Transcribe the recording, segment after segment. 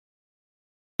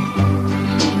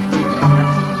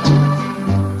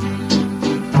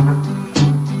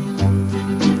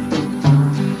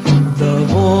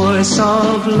voice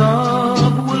of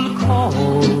love will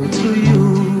call to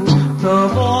you. The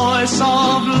voice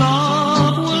of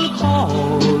love will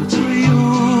call to you.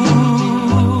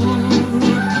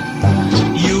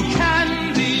 You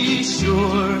can be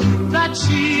sure that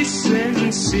she's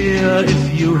sincere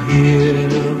if you hear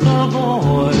the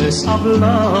voice of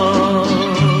love.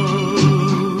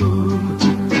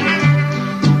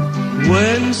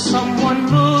 When someone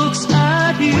looks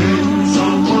at you,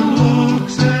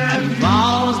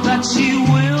 vows that she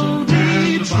will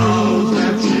be true.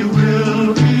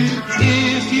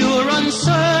 If you're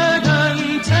uncertain,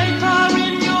 take her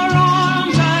in your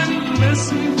arms and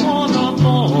listen for the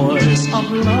voice of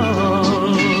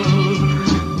love.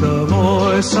 The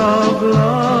voice of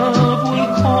love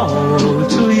will call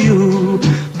to